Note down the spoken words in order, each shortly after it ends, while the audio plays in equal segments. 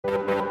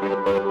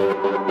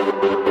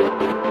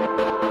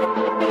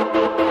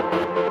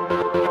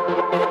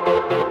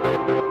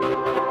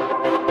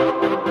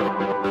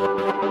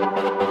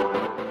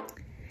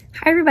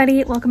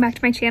everybody, welcome back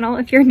to my channel.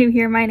 If you're new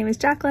here, my name is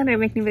Jacqueline. I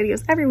make new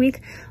videos every week,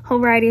 whole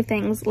variety of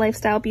things,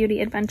 lifestyle, beauty,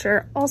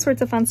 adventure, all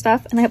sorts of fun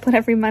stuff, and I upload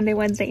every Monday,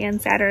 Wednesday,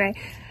 and Saturday.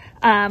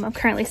 I'm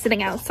currently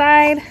sitting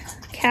outside,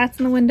 cats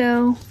in the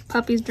window,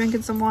 puppies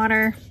drinking some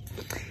water,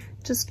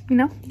 just, you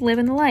know,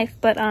 living the life.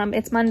 But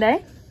it's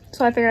Monday,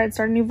 so I figured I'd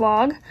start a new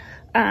vlog.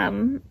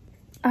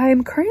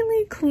 I'm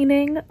currently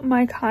cleaning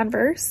my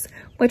Converse,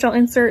 which I'll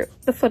insert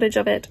the footage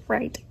of it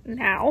right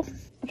now.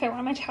 Okay, one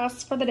of my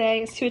tasks for the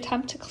day is to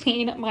attempt to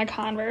clean my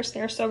Converse.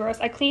 They're so gross.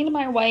 I cleaned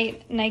my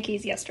white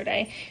Nikes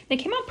yesterday. They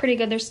came out pretty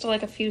good. There's still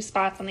like a few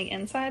spots on the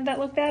inside that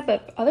look bad,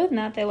 but other than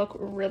that, they look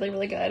really,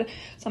 really good.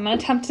 So I'm gonna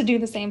attempt to do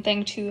the same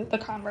thing to the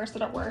Converse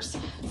that are worse.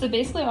 So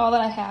basically all that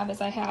I have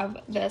is I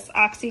have this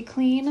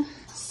OxyClean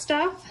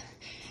stuff.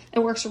 It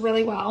works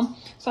really well.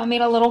 So I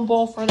made a little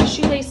bowl for the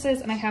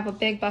shoelaces and I have a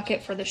big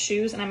bucket for the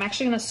shoes, and I'm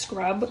actually gonna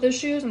scrub the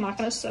shoes. I'm not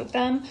gonna soak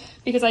them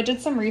because I did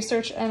some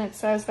research and it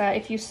says that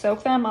if you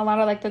soak them, a lot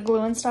of like the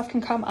glue and stuff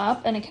can come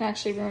up and it can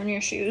actually ruin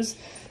your shoes.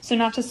 So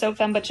not to soak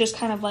them, but just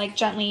kind of like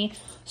gently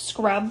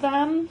scrub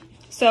them.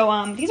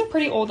 So these are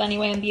pretty old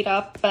anyway and beat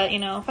up, but you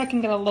know, if I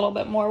can get a little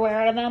bit more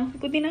wear out of them,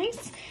 it would be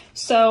nice.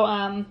 So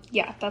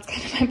yeah, that's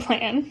kind of my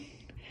plan.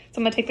 So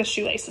I'm gonna take the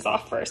shoelaces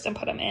off first and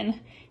put them in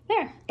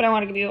there, but I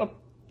want to give you a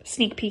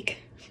sneak peek.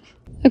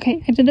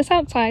 Okay, I did this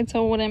outside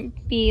so it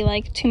wouldn't be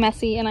like too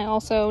messy, and I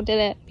also did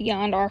it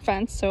beyond our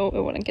fence so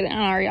it wouldn't get in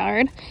our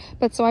yard.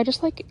 But so I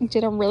just like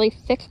did a really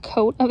thick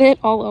coat of it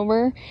all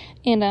over,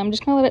 and I'm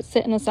just gonna let it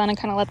sit in the sun and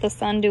kind of let the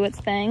sun do its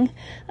thing.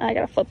 I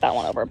gotta flip that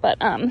one over, but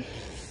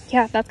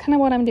yeah, that's kind of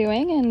what I'm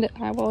doing, and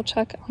I will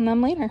check on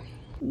them later.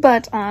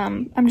 But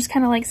I'm just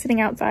kind of like sitting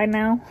outside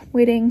now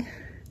waiting.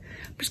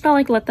 I'm just gonna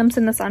like let them sit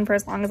in the sun for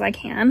as long as I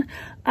can,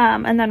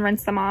 and then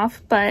rinse them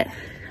off. But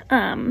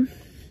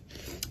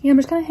yeah, I'm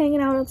just kind of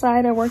hanging out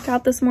outside. I worked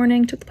out this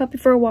morning, took the puppy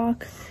for a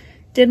walk,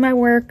 did my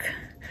work.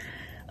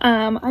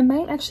 I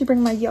might actually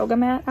bring my yoga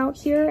mat out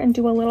here and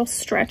do a little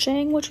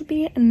stretching, which would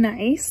be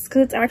nice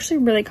because it's actually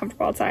really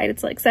comfortable outside.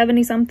 It's like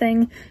 70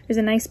 something. There's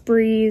a nice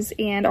breeze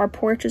and our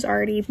porch is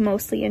already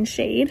mostly in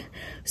shade.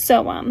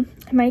 So I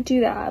might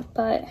do that,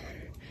 but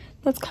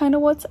that's kind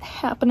of what's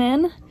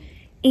happening.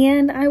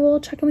 And I will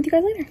check in with you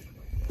guys later.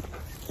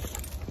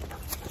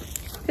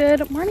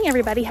 Good morning,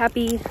 everybody.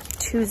 Happy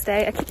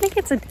Tuesday. I keep thinking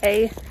it's a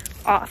day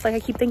off. Like I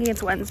keep thinking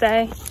it's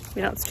Wednesday,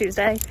 even though it's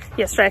Tuesday.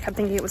 Yesterday I kept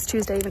thinking it was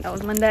Tuesday, even though it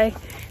was Monday.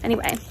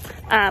 Anyway,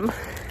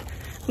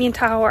 me and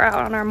Tahoe are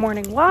out on our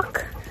morning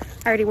walk.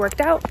 I already worked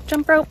out,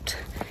 jump roped,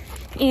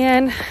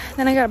 and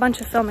then I got a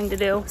bunch of filming to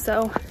do.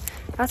 So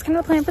that's kind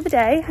of the plan for the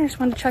day. I just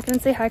wanted to check in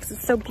and say hi because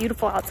it's so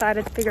beautiful outside.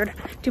 I figured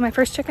I'd do my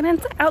first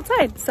check-in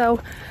outside. So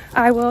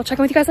I will check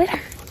in with you guys later.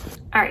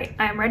 All right,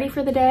 I'm ready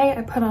for the day.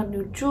 I put on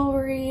new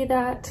jewelry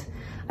that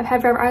I've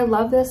had forever. I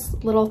love this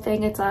little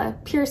thing. It's a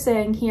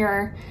piercing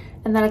here,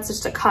 and then it's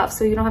just a cuff,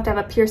 so you don't have to have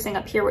a piercing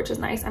up here, which is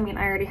nice. I mean,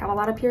 I already have a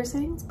lot of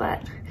piercings,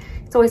 but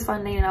it's always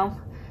fun to, you know,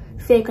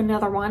 fake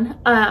another one.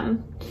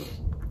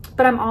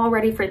 But I'm all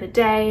ready for the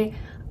day.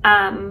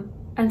 And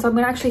so I'm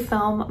gonna actually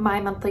film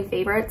my monthly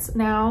favorites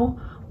now,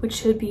 which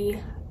should be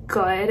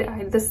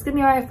good. This is gonna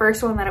be my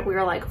first one that we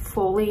were like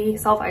fully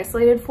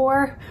self-isolated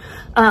for.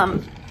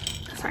 Sorry,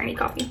 I need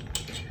coffee.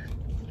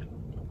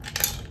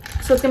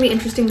 So it's gonna be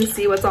interesting to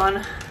see what's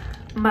on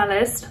my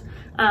list.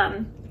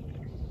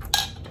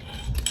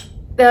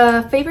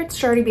 The favorites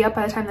should already be up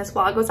by the time this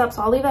vlog goes up,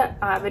 so I'll leave that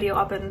video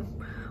up in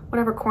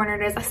whatever corner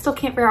it is. I still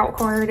can't figure out what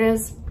corner it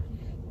is.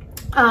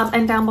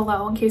 And down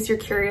below in case you're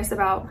curious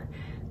about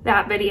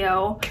that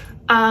video.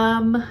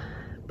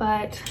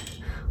 But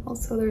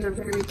also there's a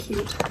very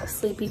cute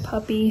sleepy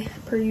puppy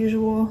per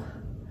usual.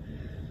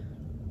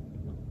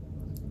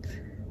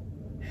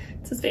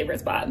 It's his favorite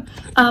spot.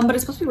 But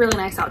it's supposed to be really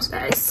nice out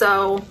today,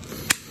 so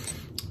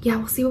yeah,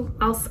 we'll see what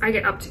else I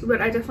get up to.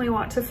 But I definitely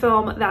want to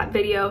film that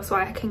video so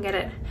I can get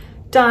it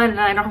done and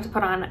I don't have to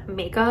put on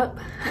makeup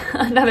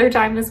another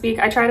time this week.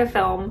 I try to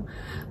film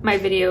my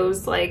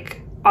videos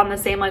like on the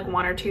same like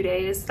 1 or 2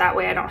 days. That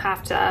way I don't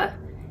have to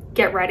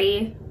get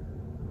ready,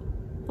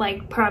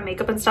 like put on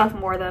makeup and stuff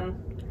more than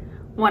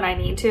when I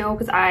need to,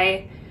 because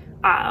I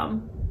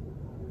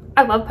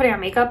love putting on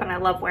makeup and I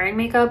love wearing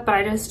makeup, but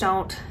I just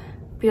don't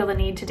feel the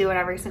need to do it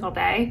every single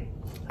day.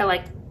 I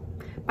like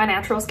my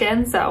natural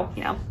skin, so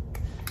you know.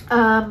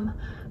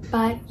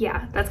 But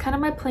yeah, that's kind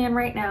of my plan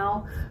right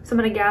now. So I'm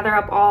gonna gather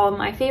up all of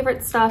my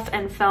favorite stuff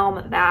and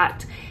film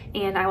that,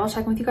 and I will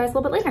check in with you guys a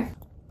little bit later.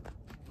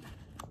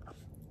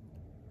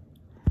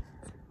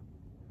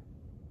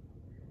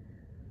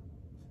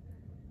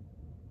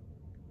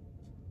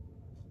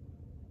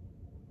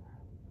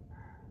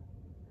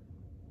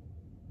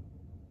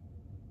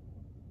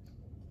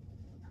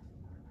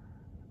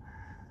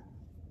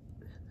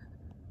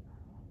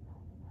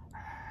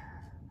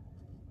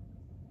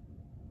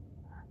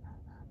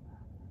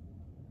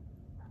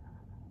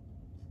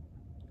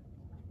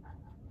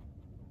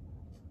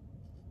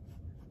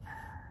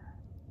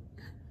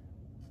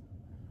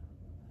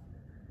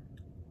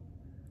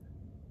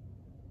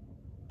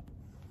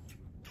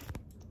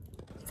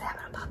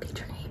 Having a puppy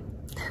dream.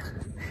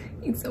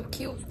 He's so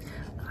cute.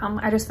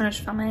 I just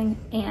finished filming,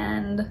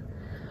 and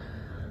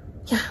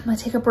yeah, I'm gonna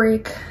take a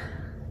break,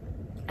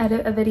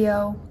 edit a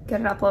video,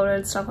 get it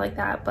uploaded, stuff like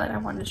that. But I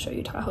wanted to show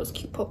you Tahoe's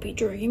cute puppy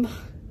dream.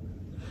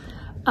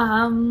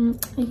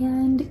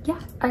 And yeah,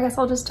 I guess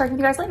I'll just talk to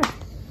you guys later.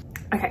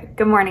 Okay,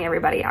 good morning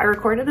everybody. I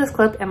recorded this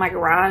clip in my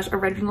garage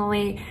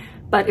originally,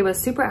 but it was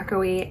super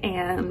echoey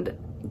and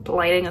the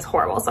lighting is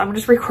horrible. So I'm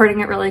just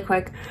recording it really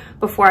quick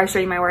before I show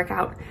you my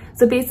workout.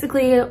 So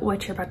basically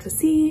what you're about to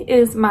see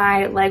is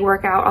my leg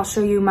workout. I'll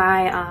show you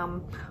my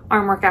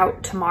arm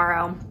workout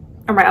tomorrow,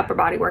 or my upper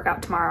body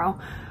workout tomorrow.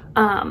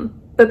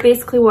 But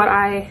basically what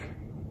I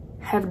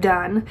have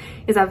done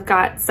is I've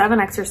got 7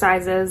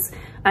 exercises,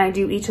 and I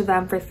do each of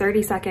them for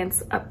 30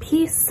 seconds a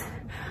piece.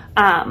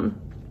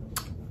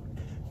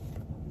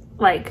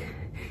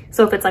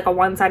 So if it's like a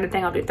one-sided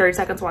thing, I'll do 30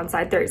 seconds one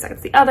side, 30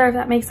 seconds the other, if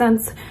that makes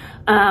sense.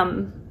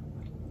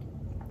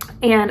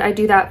 And I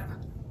do that,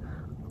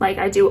 like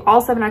I do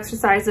all 7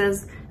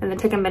 exercises and then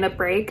take a minute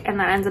break, and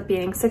that ends up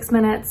being 6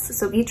 minutes.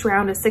 So each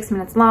round is 6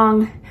 minutes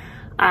long.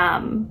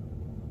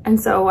 And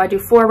so I do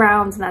 4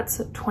 rounds, and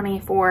that's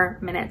 24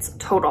 minutes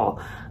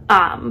total.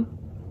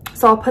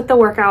 So I'll put the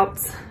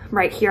workouts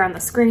right here on the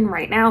screen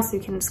right now, so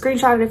you can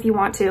screenshot it if you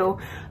want to.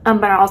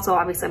 But also,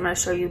 obviously, I'm going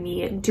to show you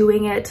me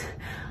doing it.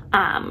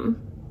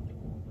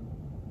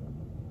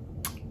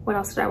 What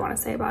else did I want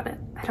to say about it?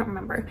 I don't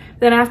remember.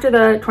 Then after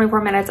the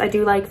 24 minutes, I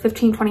do like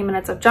 15-20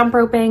 minutes of jump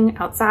roping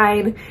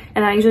outside,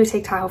 and I usually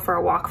take Tahoe for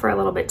a walk for a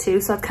little bit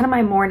too. So that's kind of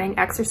my morning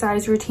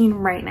exercise routine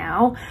right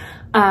now.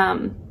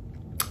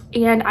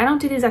 And I don't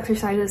do these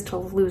exercises to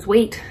lose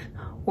weight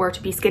or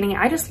to be skinny.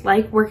 I just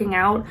like working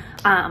out.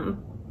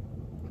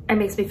 It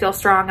makes me feel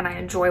strong, and I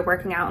enjoy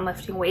working out and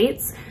lifting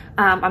weights.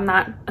 I'm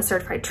not a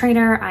certified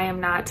trainer. I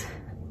am not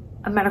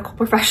a medical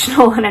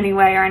professional in any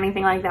way or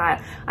anything like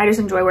that. I just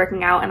enjoy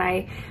working out, and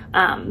I,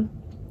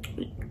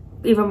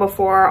 even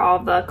before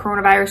all the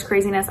coronavirus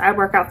craziness, I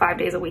work out 5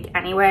 days a week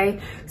anyway.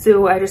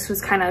 So I just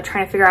was kind of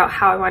trying to figure out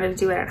how I wanted to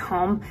do it at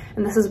home.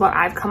 And this is what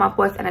I've come up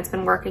with, and it's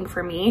been working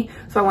for me.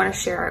 So I want to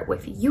share it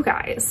with you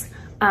guys.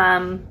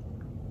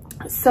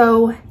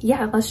 So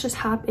yeah, let's just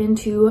hop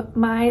into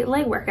my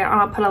leg workout.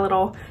 I'll put a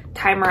little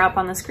timer up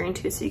on the screen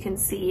too, so you can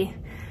see,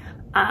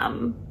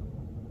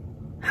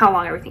 how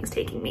long everything's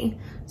taking me.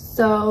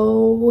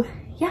 So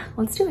yeah,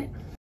 let's do it.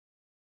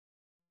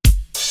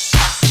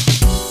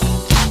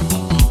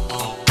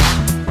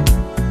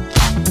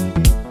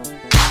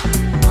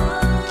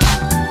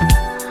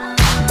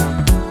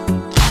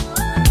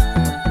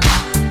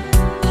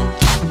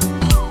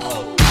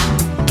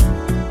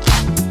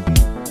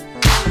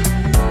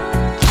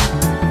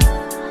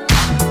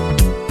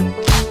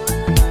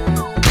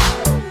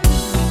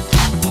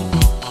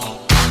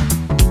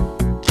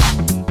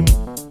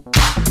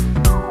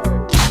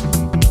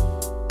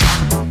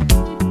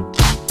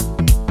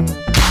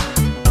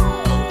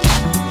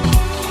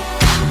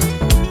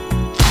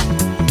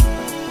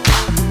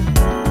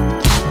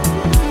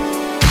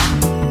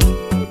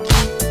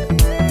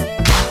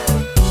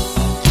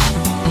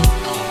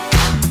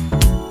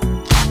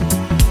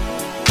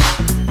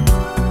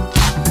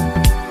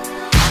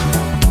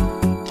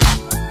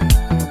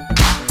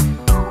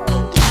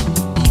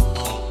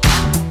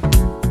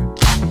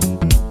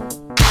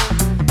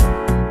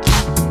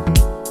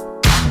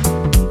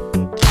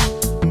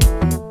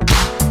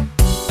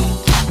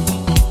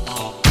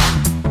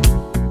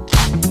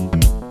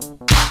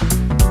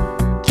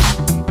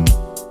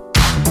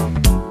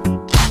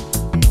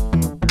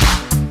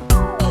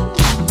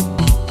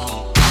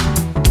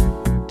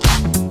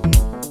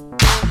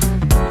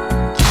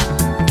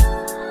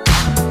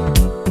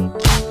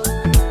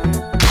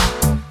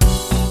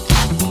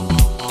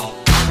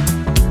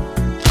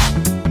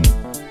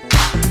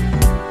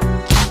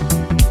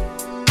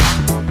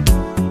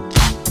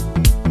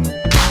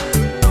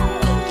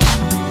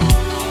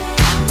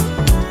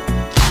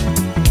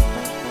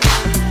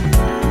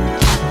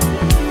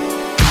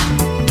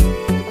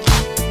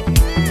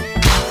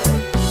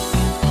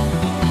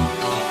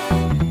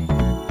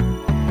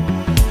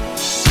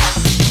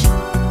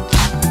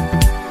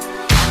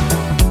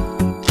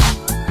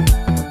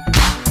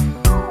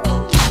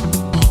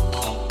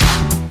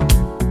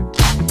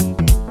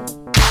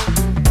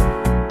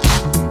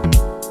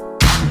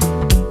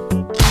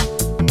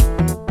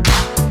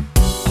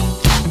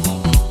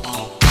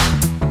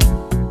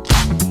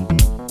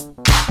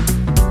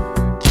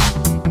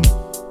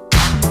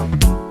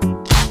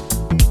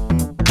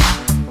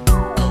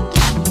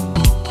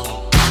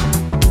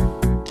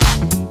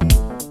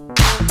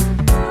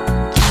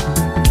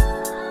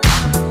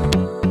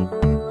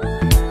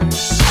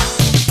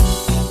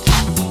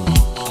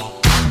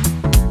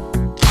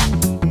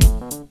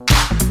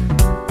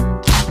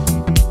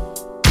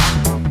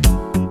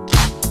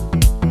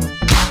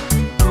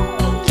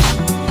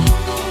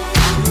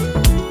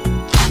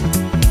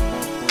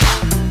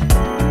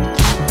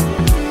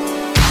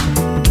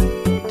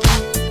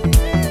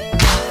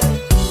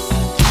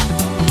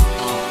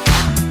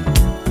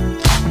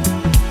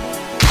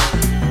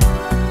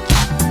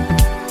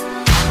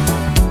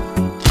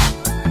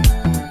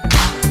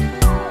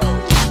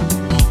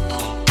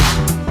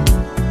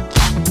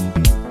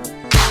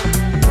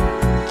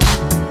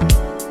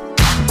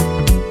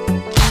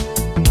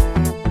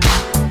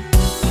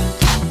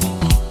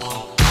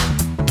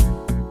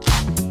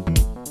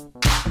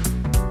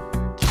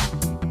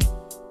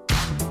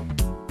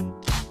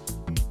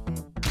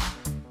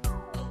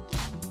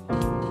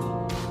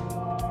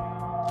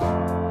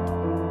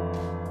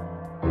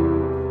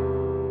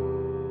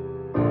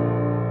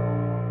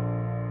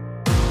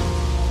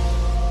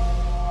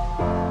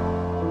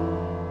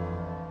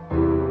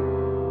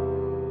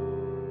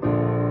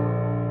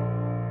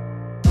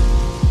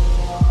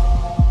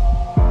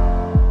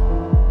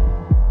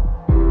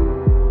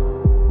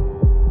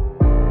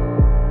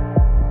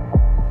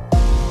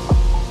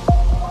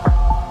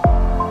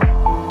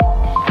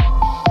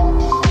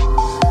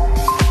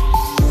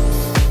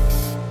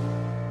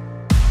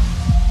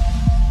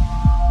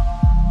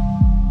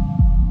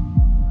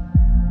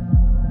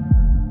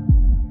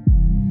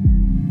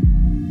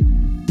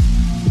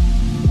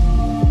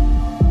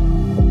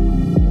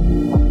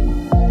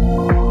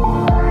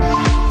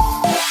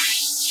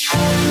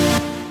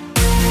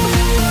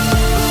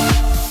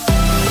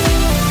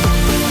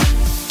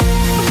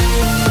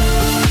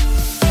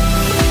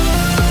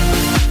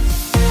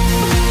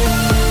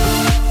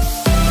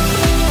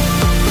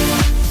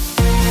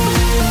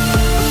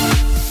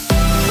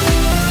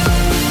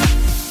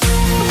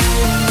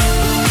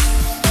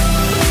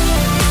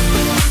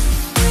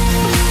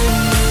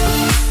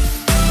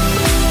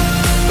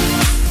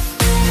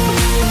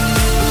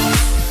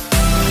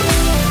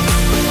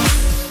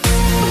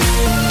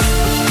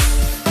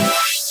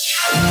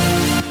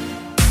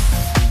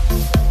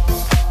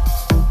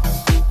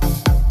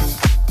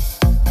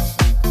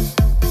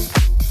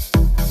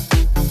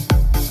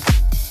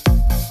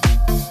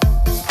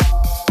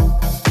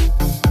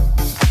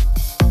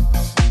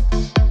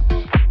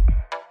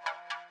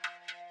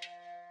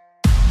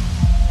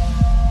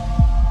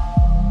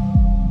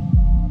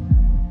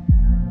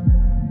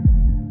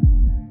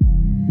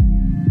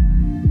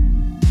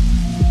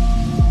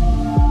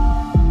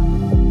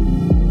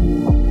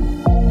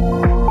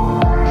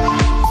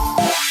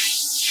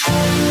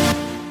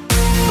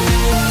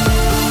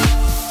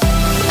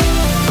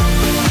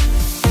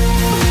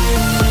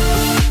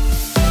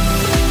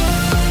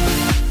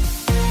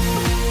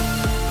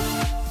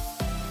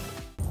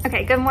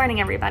 morning,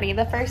 everybody.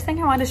 The first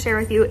thing I want to share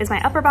with you is my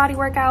upper body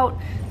workout.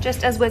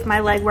 Just as with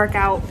my leg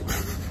workout,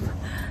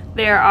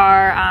 there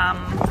are,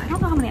 I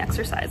don't know how many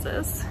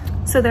exercises.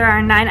 So there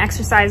are 9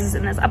 exercises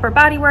in this upper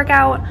body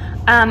workout.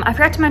 I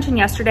forgot to mention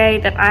yesterday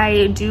that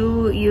I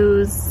do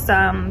use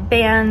some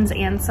bands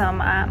and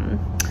some,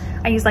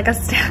 I use like a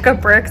stack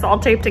of bricks all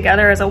taped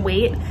together as a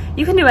weight.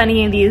 You can do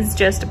any of these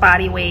just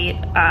body weight,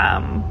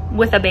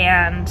 with a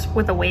band,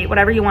 with a weight,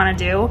 whatever you want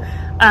to do.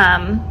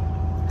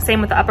 Same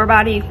with the upper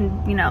body. You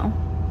can, you know,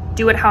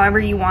 do it however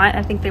you want.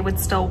 I think they would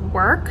still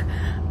work.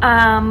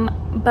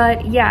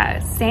 But yeah,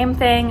 same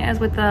thing as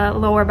with the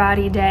lower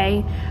body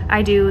day.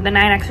 I do the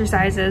 9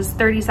 exercises,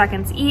 30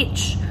 seconds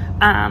each.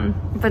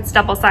 If it's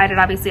double-sided,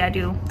 obviously I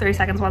do 30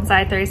 seconds one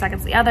side, 30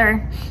 seconds the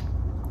other.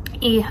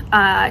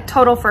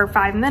 Total for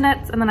 5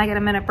 minutes, and then I get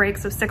a minute break,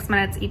 so 6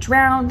 minutes each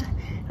round.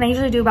 And I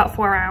usually do about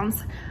 4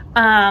 rounds.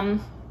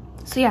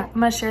 So yeah, I'm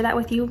gonna share that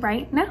with you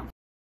right now.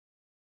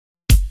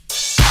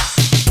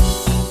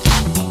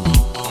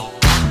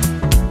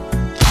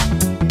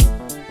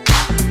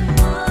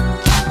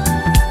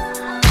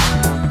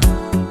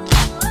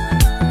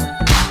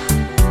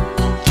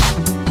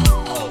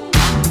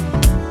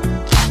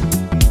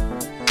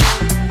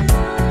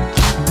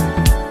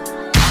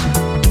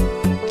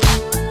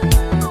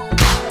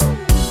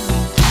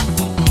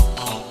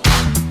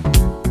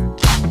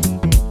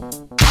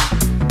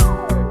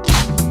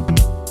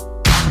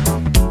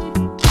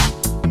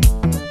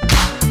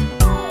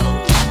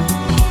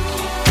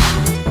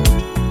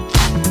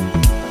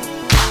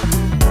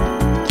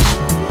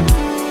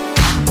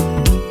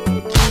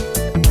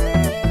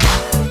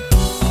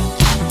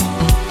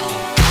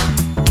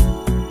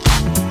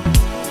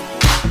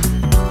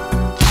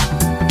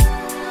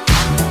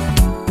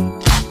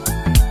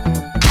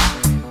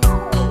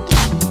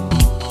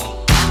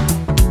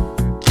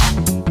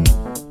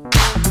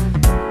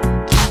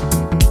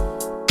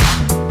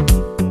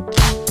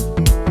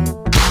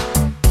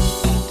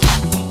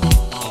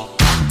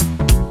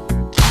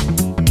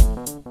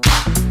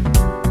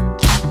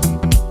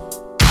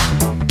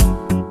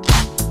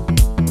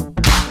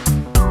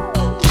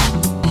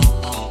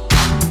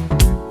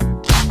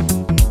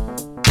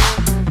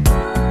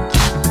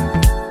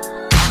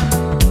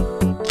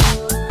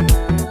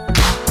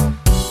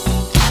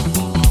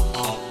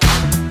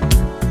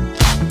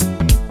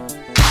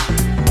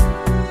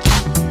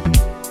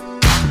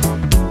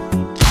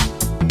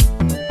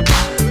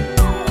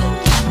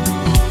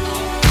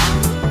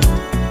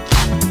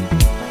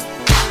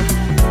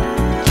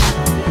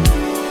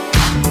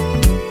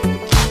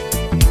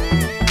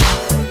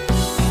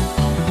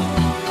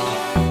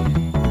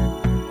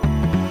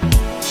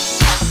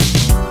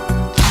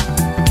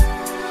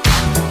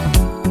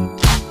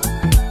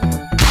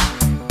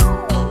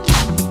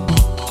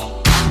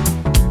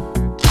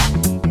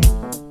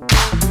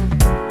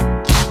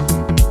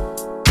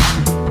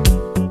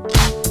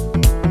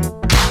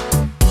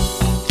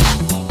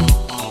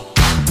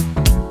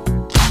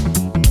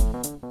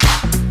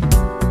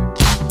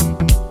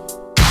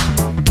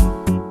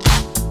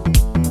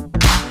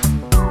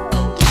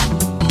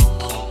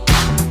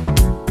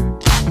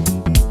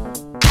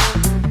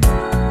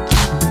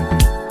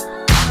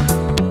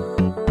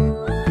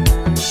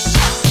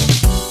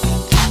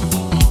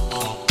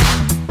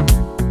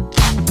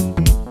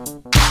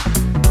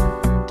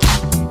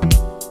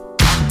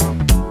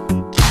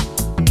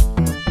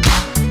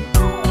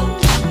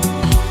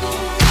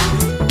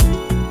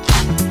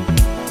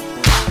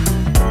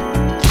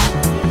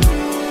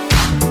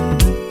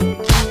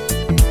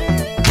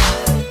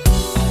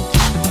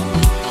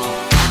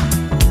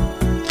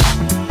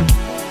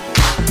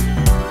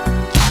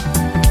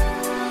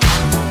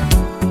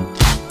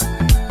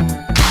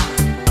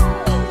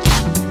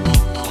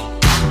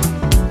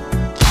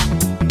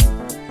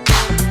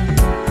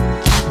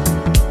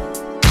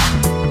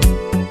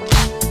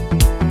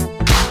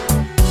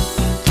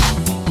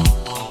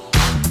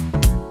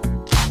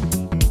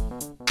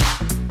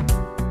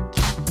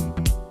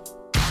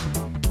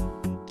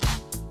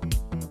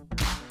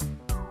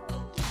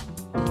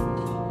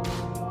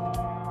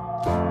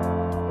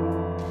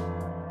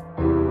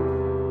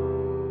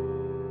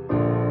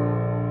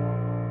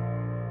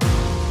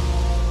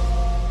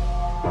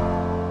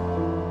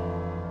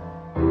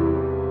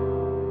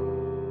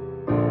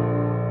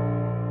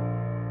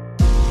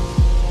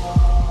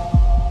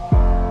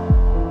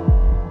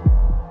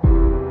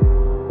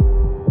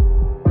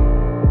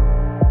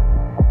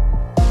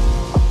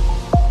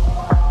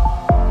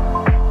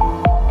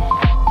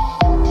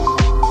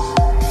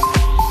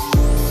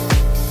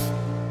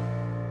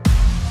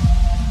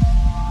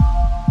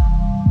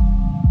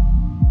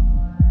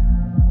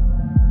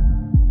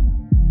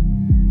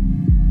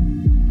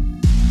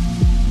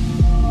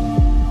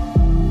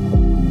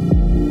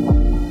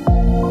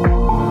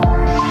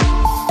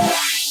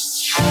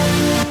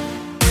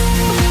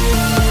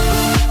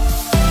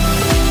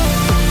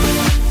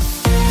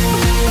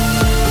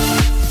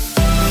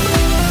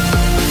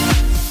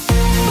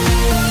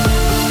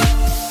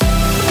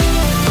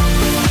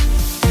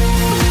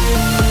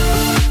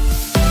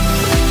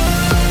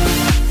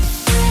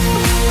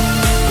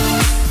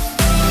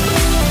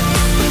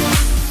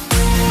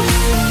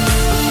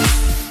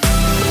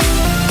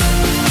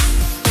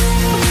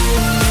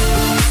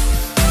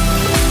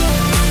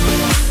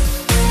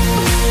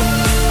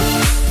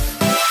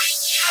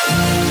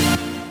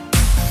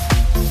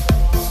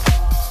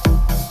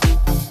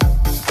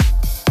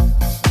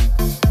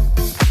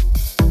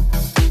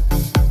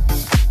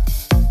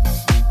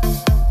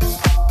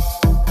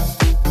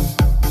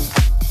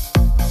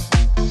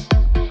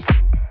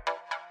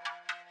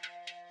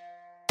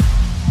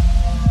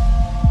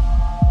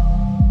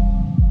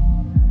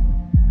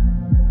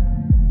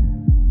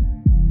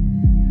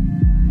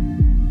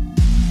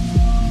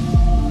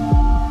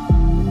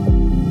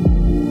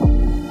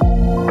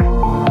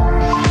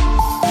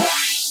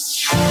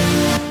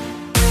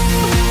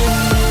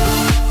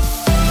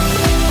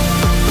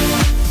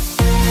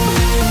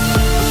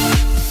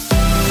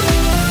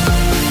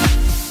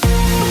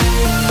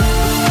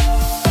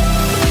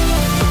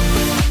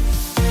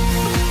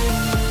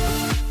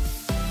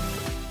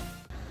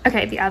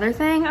 Okay, the other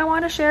thing I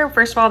want to share,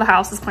 first of all, the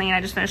house is clean.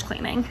 I just finished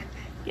cleaning.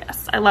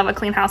 Yes, I love a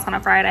clean house on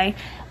a Friday.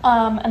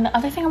 And the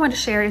other thing I want to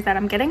share is that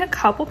I'm getting a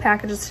couple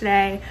packages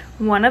today.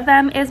 One of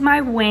them is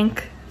my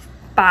Winc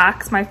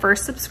box, my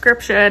first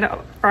subscription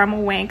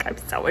from Winc. I'm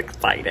so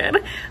excited.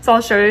 So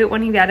I'll show you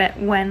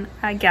when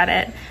I get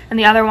it. And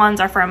the other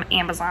ones are from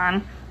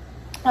Amazon.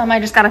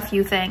 I just got a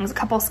few things, a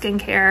couple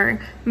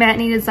skincare. Matt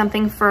needed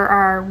something for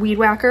our weed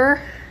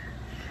whacker.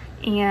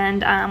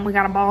 And we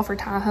got a ball for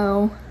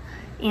Tahoe.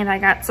 And I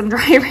got some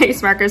dry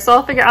erase markers.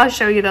 So I'll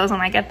show you those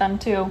when I get them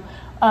too.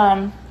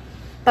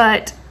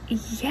 But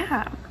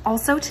yeah,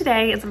 also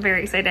today is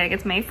very exciting.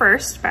 It's May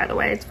 1st, by the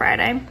way, it's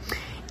Friday.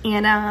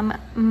 And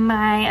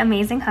my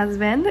amazing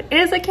husband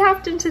is a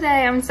captain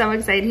today. I'm so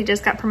excited. He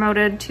just got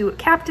promoted to a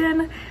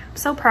captain. I'm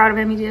so proud of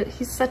him.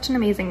 He's such an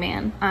amazing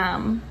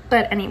man.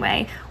 But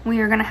anyway,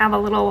 we are gonna have a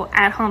little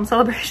at-home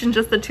celebration,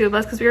 just the two of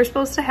us, because we were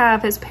supposed to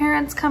have his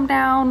parents come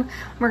down.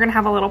 We're gonna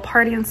have a little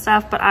party and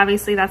stuff, but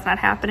obviously that's not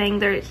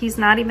happening. He's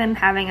not even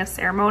having a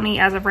ceremony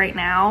as of right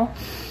now.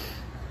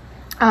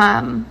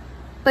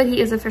 But he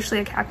is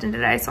officially a captain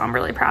today, so I'm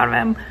really proud of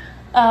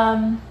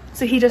him.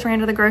 So he just ran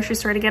to the grocery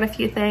store to get a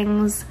few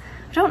things.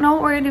 I don't know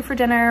what we're gonna do for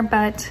dinner,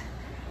 but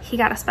he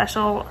got a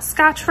special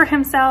scotch for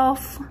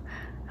himself.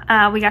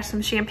 We got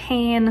some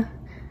champagne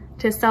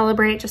to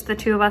celebrate, just the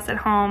two of us at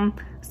home.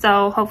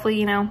 So hopefully,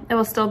 you know, it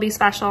will still be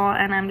special,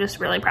 and I'm just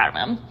really proud of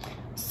him.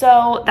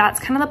 So that's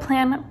kind of the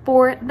plan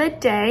for the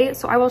day.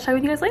 So I will share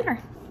with you guys later.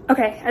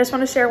 Okay, I just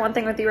want to share one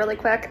thing with you really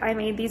quick. I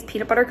made these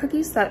peanut butter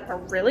cookies that are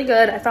really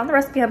good. I found the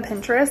recipe on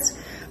Pinterest,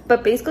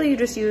 but basically you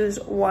just use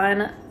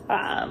one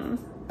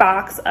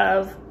box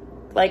of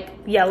like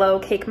yellow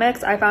cake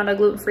mix. I found a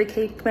gluten-free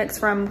cake mix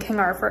from King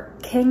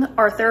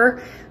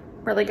Arthur,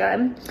 really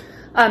good.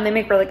 They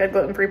make really good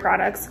gluten-free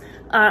products.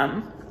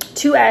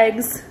 2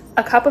 eggs,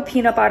 a cup of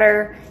peanut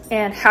butter,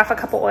 and half a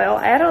cup of oil.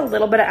 I added a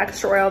little bit of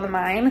extra oil than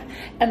mine,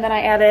 and then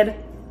I added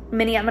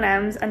mini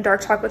M&Ms and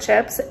dark chocolate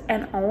chips,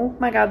 and oh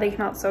my god, they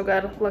came out so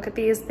good. Look at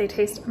these, they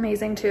taste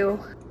amazing too.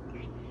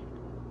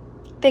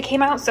 They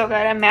came out so good,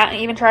 and Matt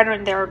even tried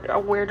them,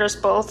 and we're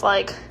just both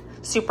like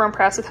super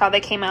impressed with how they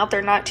came out.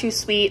 They're not too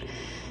sweet,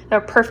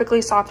 they're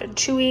perfectly soft and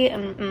chewy,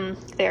 and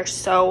they're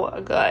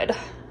so good.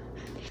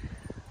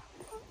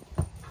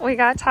 We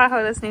got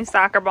Tahoe this new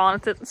soccer ball,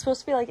 and it's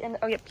supposed to be like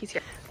oh yep, he's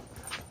here.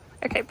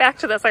 Okay, back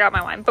to this, I got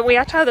my wine. But we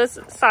got Tahoe this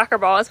soccer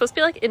ball. It's supposed to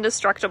be like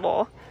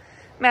indestructible.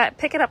 Matt,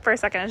 pick it up for a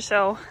second and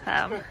show.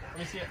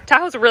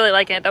 Tahoe's really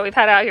liking it though. We've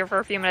had it out here for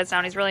a few minutes now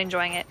and he's really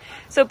enjoying it.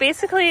 So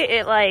basically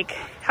it like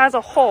has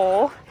a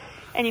hole,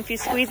 and if you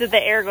squeeze it,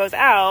 the air goes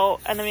out,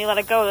 and then when you let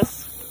it go,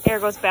 this air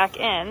goes back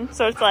in.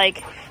 So it's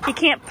like, he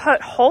can't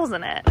put holes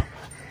in it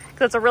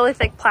because it's a really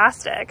thick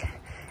plastic,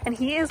 and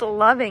he is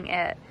loving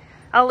it.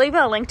 I'll leave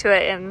a link to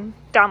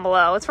it down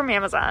below. It's from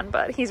Amazon,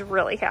 but he's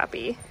really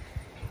happy.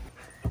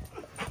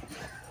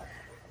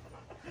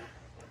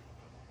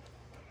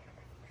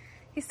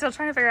 He's still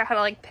trying to figure out how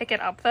to like pick it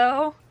up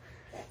though,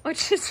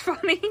 which is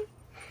funny,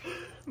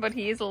 but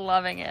he's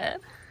loving it.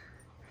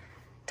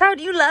 Tao,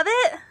 do you love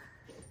it?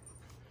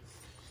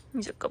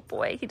 He's a good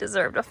boy. He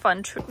deserved a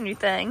fun new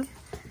thing.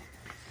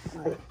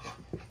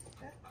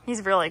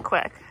 He's really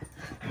quick.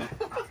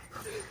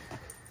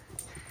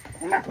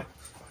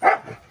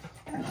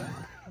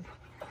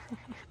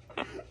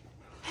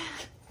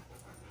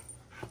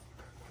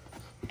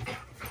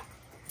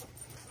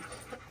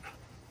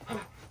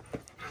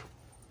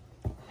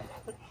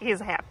 He's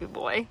a happy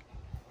boy.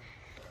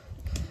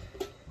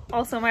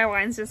 Also, my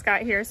wines just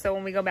got here, so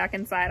when we go back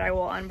inside, I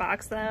will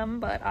unbox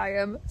them, but I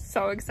am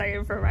so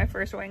excited for my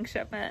first Winc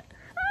shipment.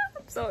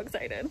 I'm so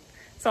excited.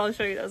 So I'll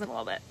show you those in a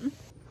little bit.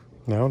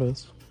 Now it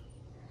is.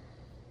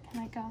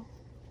 Can I go?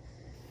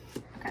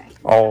 Okay.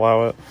 I'll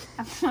allow it.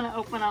 I'm gonna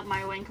open up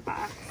my Winc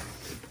box.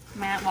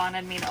 Matt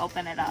wanted me to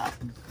open it up,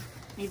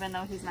 even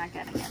though he's not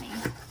getting any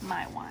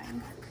my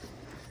wine.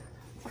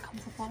 So it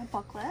comes with a little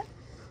booklet.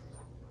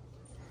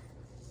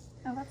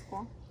 Oh, that's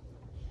cool.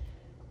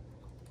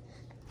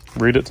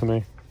 Read it to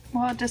me.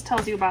 Well, it just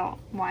tells you about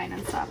wine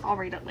and stuff. I'll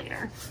read it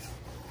later.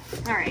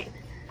 All right.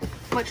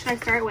 What should I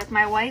start with?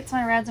 My whites,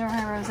 my reds, or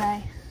my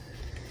rosé?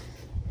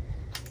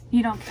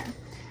 You don't care.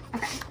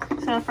 Okay.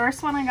 So the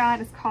first one I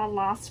got is called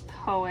Lost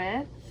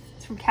Poet.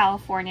 It's from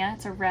California.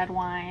 It's a red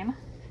wine.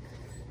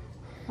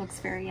 Looks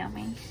very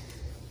yummy.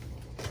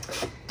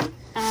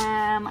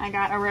 I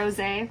got a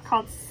rosé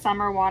called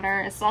Summer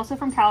Water. It's also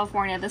from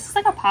California. This is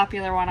like a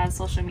popular one on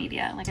social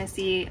media. Like I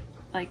see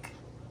like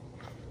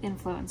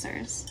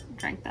influencers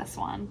drink this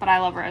one, but I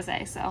love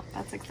rosé, so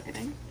that's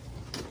exciting.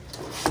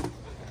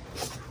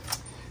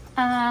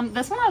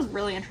 This one I was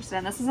really interested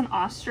in. This is an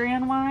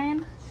Austrian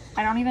wine.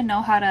 I don't even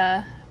know how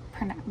to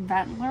pronounce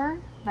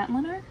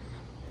Veltliner?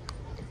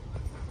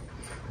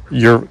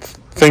 Your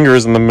finger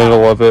is in the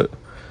middle of it.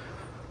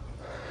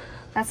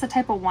 That's the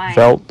type of wine.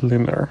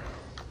 Veltliner.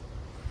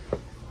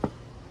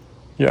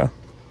 Yeah.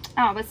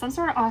 Oh, but some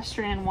sort of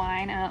Austrian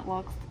wine, and it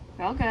looks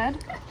real good.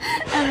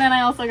 And then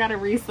I also got a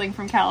Riesling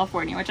from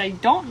California, which I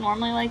don't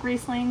normally like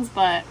Rieslings,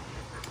 but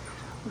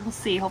we'll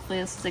see. Hopefully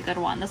this is a good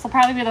one. This will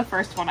probably be the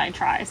first one I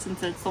try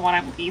since it's the one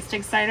I'm least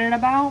excited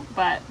about,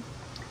 but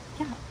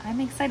yeah, I'm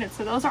excited.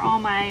 So those are all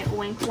my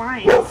Winc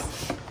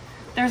wines.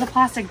 There's a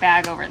plastic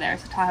bag over there,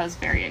 so Tahoe's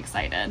very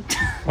excited.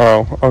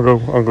 Oh,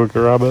 I'll go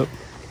grab it.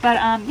 But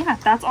yeah,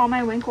 that's all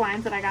my Winc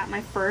wines that I got in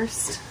my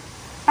first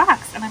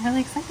box, and I'm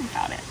really excited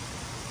about it.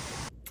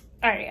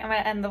 Alright, I'm gonna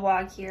end the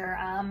vlog here.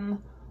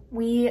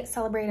 We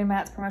celebrated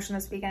Matt's promotion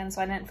this weekend,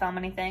 so I didn't film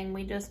anything.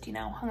 We just, you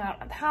know, hung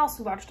out at the house,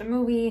 we watched a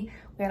movie,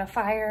 we had a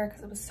fire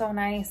because it was so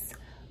nice.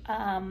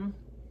 And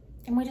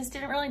we just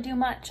didn't really do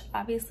much,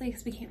 obviously,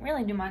 because we can't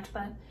really do much,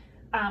 but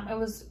it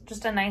was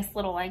just a nice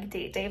little like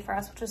date day for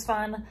us, which was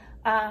fun.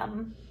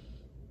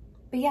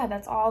 But yeah,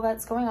 that's all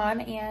that's going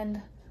on,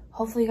 and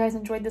hopefully you guys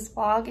enjoyed this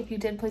vlog. If you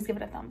did, please give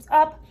it a thumbs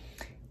up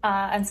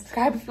and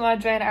subscribe if you want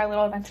to join our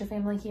little adventure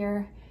family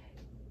here.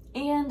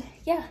 And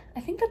yeah,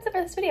 I think that's it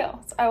for this video.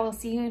 So I will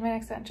see you in my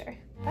next adventure.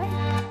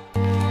 Bye.